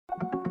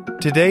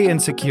Today in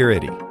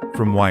Security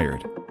from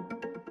Wired.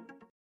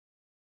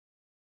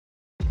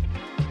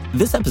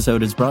 This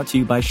episode is brought to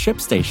you by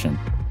ShipStation.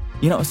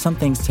 You know, some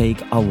things take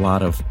a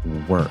lot of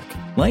work,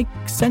 like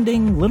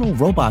sending little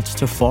robots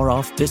to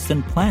far-off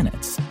distant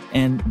planets.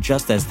 And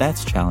just as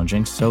that's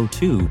challenging, so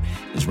too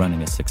is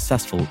running a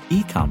successful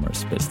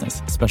e-commerce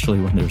business, especially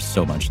when there's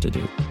so much to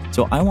do.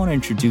 So I want to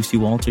introduce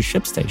you all to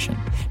ShipStation.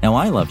 Now,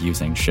 I love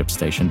using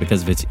ShipStation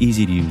because of its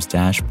easy-to-use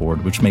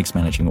dashboard, which makes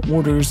managing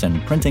orders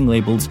and printing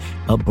labels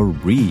a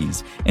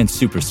breeze and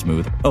super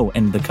smooth. Oh,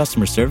 and the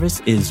customer service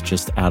is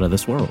just out of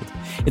this world.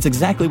 It's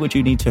exactly what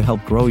you need to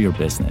help grow your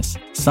business.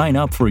 Sign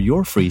up for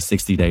your free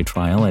 60-day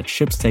trial at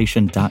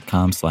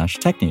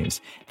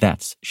shipstation.com/technews.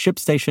 That's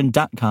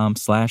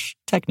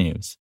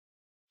shipstation.com/technews.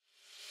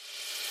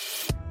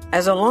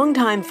 As a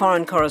longtime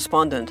foreign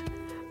correspondent,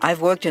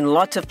 I've worked in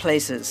lots of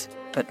places,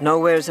 but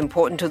nowhere as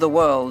important to the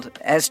world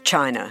as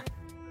China.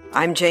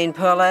 I'm Jane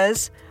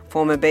Perlez,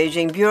 former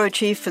Beijing bureau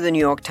chief for the New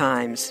York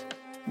Times.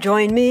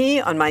 Join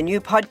me on my new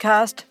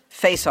podcast,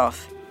 Face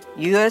Off,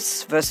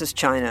 U.S. versus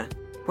China,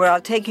 where I'll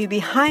take you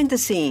behind the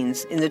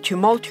scenes in the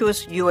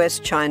tumultuous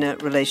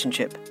U.S.-China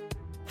relationship.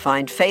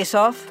 Find Face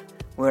Off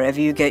wherever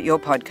you get your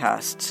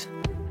podcasts.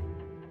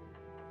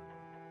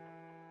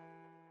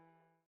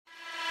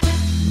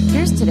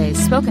 Here's today's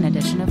spoken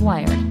edition of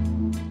Wired.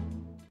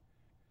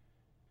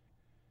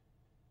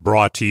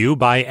 Brought to you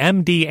by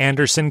MD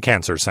Anderson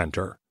Cancer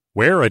Center,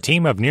 where a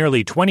team of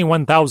nearly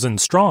 21,000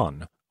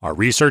 strong are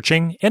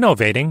researching,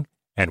 innovating,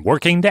 and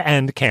working to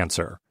end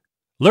cancer.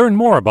 Learn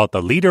more about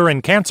the leader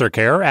in cancer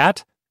care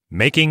at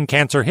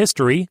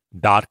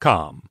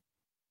makingcancerhistory.com.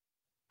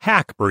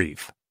 Hack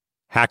Brief.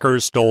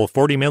 Hackers stole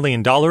 $40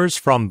 million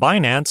from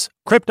Binance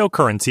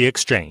cryptocurrency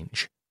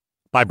exchange.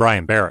 By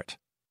Brian Barrett.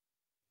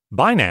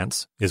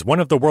 Binance is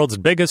one of the world's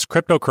biggest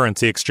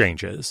cryptocurrency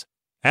exchanges.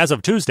 As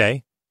of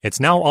Tuesday,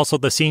 it's now also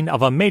the scene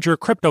of a major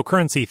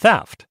cryptocurrency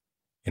theft.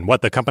 In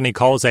what the company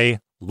calls a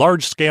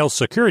large-scale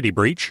security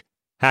breach,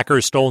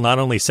 hackers stole not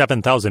only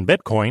 7,000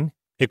 Bitcoin,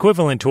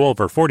 equivalent to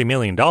over $40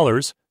 million,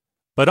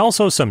 but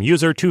also some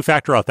user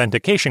two-factor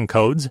authentication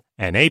codes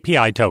and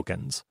API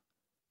tokens.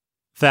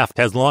 Theft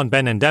has long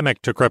been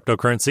endemic to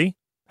cryptocurrency.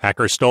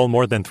 Hackers stole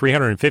more than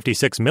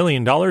 $356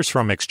 million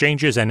from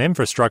exchanges and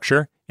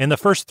infrastructure in the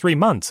first 3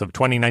 months of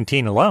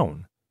 2019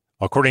 alone,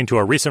 according to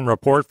a recent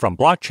report from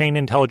blockchain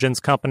intelligence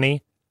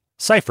company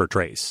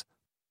CipherTrace.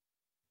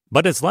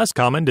 But it's less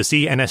common to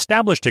see an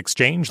established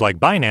exchange like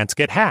Binance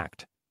get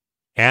hacked,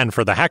 and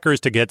for the hackers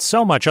to get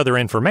so much other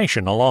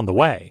information along the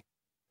way.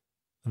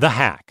 The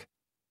hack.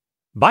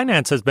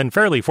 Binance has been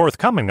fairly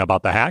forthcoming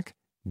about the hack,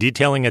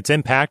 detailing its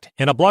impact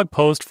in a blog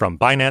post from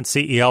Binance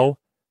CEO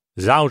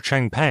Zhao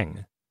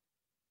Chengpeng.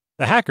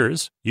 The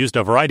hackers used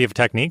a variety of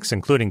techniques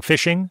including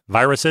phishing,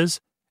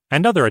 viruses,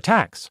 and other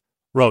attacks,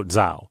 wrote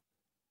Zhao.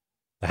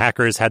 The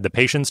hackers had the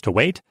patience to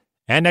wait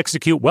and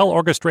execute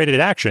well-orchestrated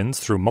actions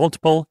through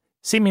multiple,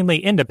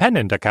 seemingly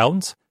independent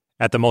accounts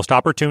at the most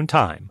opportune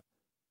time.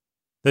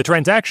 The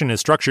transaction is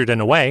structured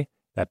in a way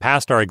that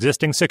passed our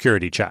existing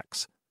security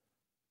checks.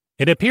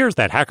 It appears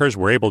that hackers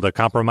were able to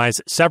compromise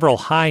several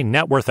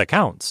high-net-worth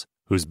accounts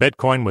whose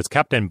Bitcoin was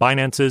kept in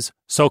Binance's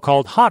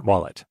so-called hot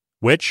wallet,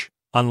 which,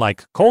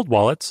 unlike cold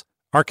wallets,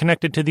 are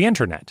connected to the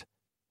internet,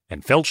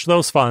 and filch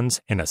those funds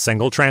in a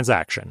single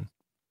transaction.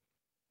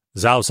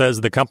 Zhao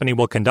says the company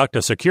will conduct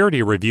a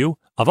security review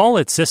of all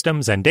its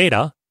systems and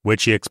data,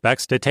 which he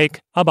expects to take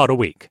about a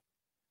week.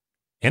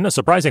 In a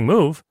surprising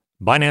move,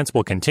 Binance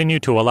will continue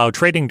to allow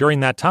trading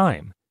during that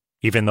time,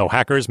 even though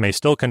hackers may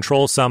still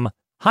control some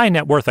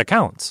high-net-worth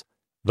accounts,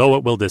 though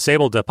it will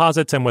disable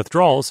deposits and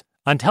withdrawals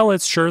until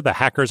it's sure the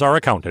hackers are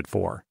accounted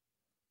for.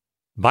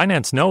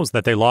 Binance knows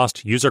that they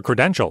lost user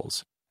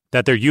credentials,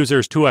 that their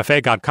users'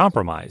 2FA got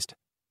compromised.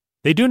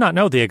 They do not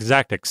know the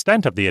exact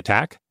extent of the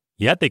attack,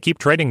 yet they keep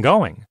trading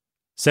going,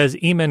 says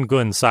Eamon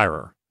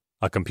Gun-Sirer,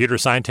 a computer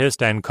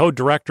scientist and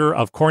co-director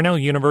of Cornell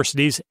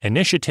University's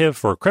Initiative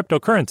for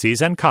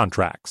Cryptocurrencies and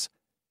Contracts.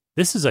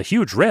 This is a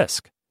huge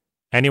risk.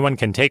 Anyone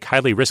can take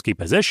highly risky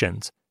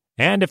positions,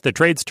 and if the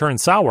trades turn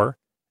sour,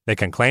 they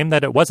can claim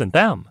that it wasn't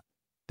them.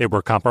 They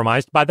were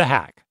compromised by the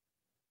hack.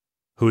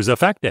 Who's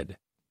affected?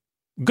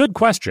 Good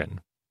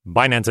question.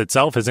 Binance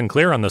itself isn't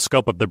clear on the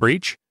scope of the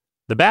breach.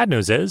 The bad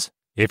news is,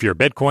 if your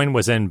Bitcoin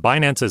was in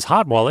Binance's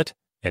hot wallet,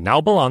 it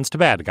now belongs to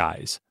bad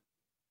guys.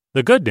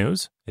 The good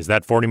news is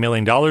that $40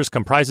 million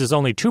comprises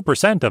only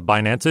 2% of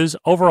Binance's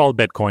overall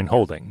Bitcoin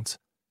holdings.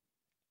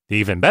 The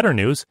even better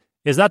news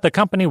is that the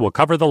company will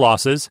cover the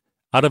losses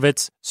out of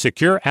its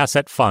Secure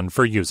Asset Fund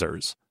for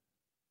users.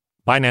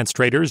 Binance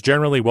traders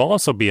generally will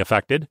also be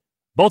affected,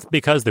 both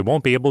because they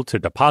won't be able to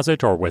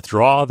deposit or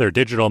withdraw their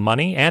digital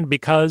money and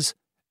because,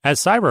 as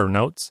Sirer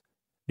notes,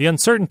 the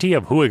uncertainty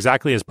of who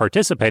exactly is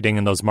participating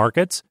in those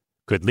markets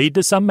could lead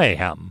to some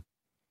mayhem.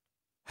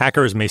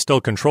 Hackers may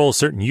still control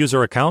certain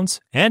user accounts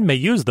and may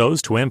use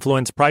those to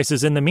influence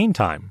prices in the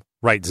meantime,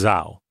 writes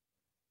Zhao.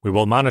 We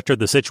will monitor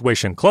the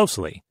situation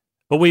closely,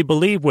 but we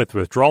believe with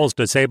withdrawals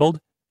disabled,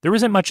 there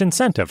isn't much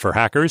incentive for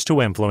hackers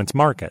to influence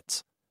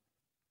markets.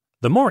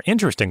 The more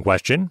interesting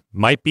question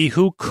might be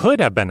who could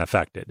have been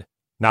affected,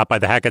 not by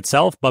the hack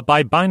itself, but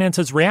by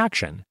Binance's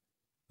reaction.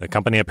 The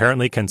company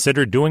apparently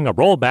considered doing a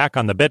rollback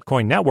on the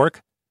Bitcoin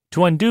network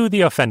to undo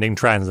the offending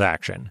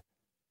transaction.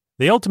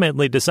 They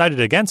ultimately decided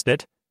against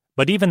it,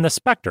 but even the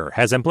specter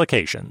has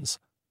implications.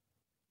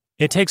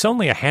 It takes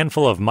only a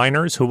handful of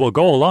miners who will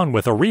go along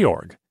with a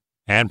reorg,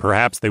 and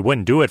perhaps they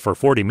wouldn't do it for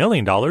 $40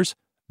 million,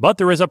 but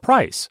there is a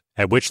price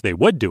at which they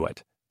would do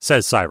it,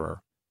 says Cyber.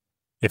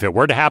 If it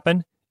were to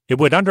happen, it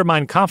would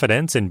undermine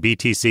confidence in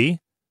BTC,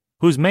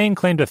 whose main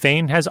claim to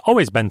fame has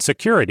always been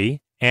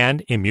security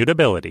and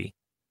immutability.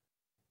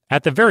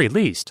 At the very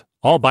least,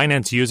 all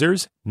Binance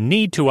users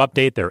need to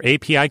update their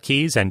API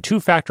keys and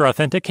two-factor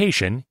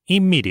authentication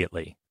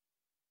immediately.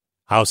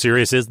 How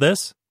serious is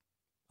this?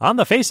 On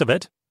the face of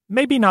it,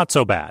 maybe not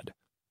so bad.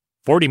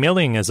 40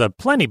 million is a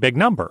plenty big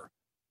number,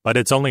 but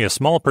it's only a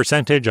small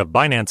percentage of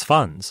Binance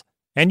funds,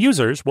 and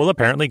users will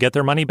apparently get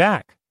their money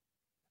back.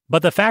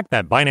 But the fact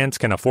that Binance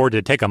can afford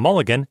to take a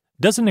mulligan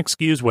doesn't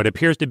excuse what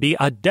appears to be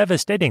a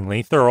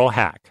devastatingly thorough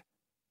hack.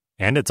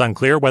 And it's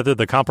unclear whether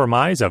the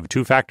compromise of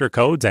two-factor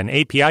codes and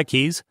API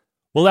keys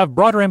will have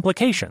broader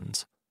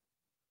implications.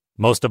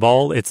 Most of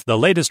all, it's the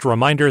latest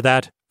reminder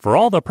that, for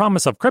all the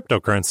promise of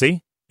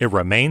cryptocurrency, it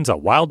remains a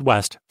Wild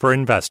West for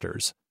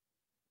investors.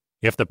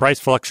 If the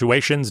price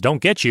fluctuations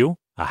don't get you,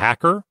 a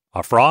hacker,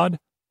 a fraud,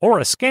 or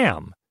a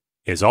scam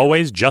is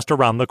always just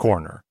around the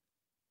corner.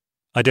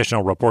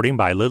 Additional reporting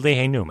by Lily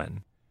Hay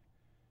Newman.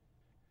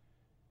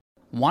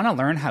 Want to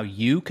learn how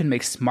you can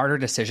make smarter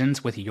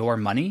decisions with your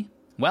money?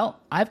 Well,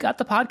 I've got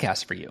the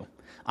podcast for you.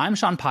 I'm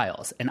Sean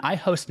Piles, and I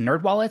host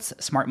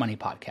NerdWallet's Smart Money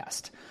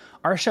Podcast.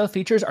 Our show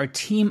features our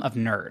team of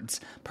nerds,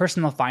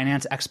 personal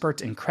finance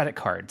experts in credit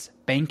cards,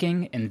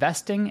 banking,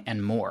 investing,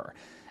 and more.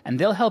 And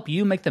they'll help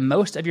you make the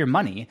most of your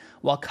money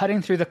while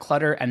cutting through the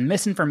clutter and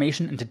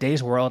misinformation in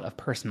today's world of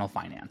personal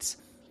finance.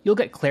 You'll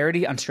get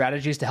clarity on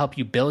strategies to help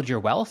you build your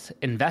wealth,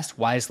 invest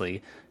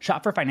wisely,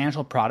 shop for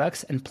financial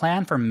products, and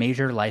plan for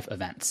major life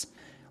events.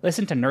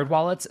 Listen to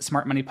NerdWallet's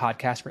Smart Money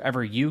Podcast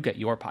wherever you get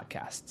your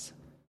podcasts.